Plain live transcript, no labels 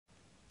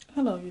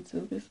Hello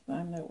YouTube, it's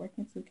I'm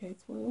Networking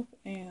 2K12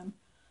 and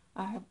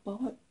I have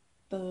bought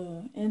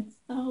the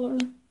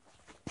Instyler,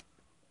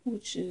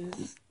 which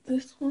is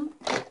this one.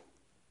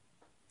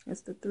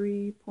 It's the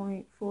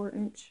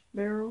 3.4-inch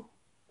barrel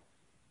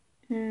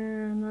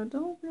and I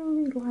don't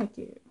really like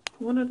it.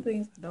 One of the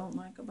things I don't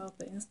like about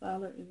the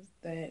Instyler is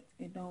that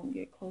it don't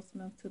get close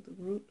enough to the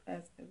root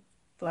as a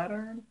flat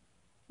iron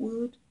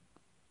would.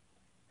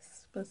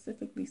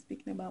 Specifically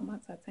speaking about my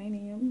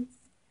titaniums,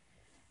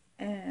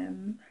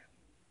 and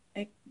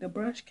the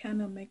brush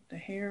kind of make the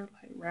hair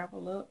like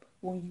ravel up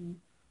when you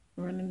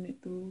running it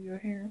through your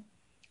hair.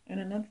 And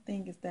another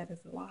thing is that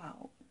it's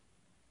loud.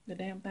 The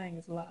damn thing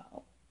is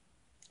loud.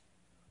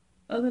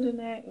 Other than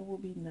that, it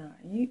would be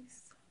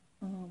nice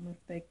if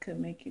they could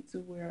make it to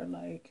where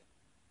like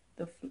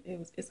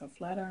it's a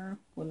flat iron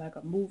with like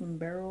a moving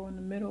barrel in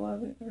the middle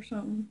of it or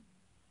something.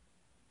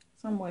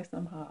 Some way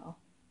somehow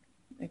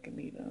it can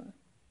be done.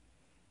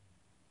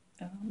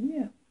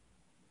 Yeah,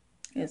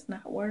 it's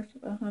not worth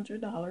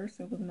 $100.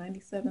 It was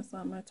 97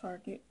 something at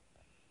Target,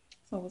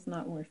 so it's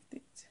not worth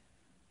it.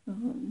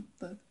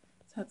 The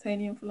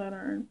titanium flat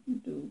iron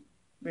do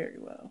very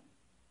well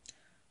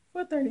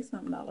for 30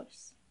 something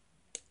dollars.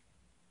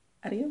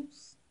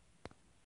 Adios.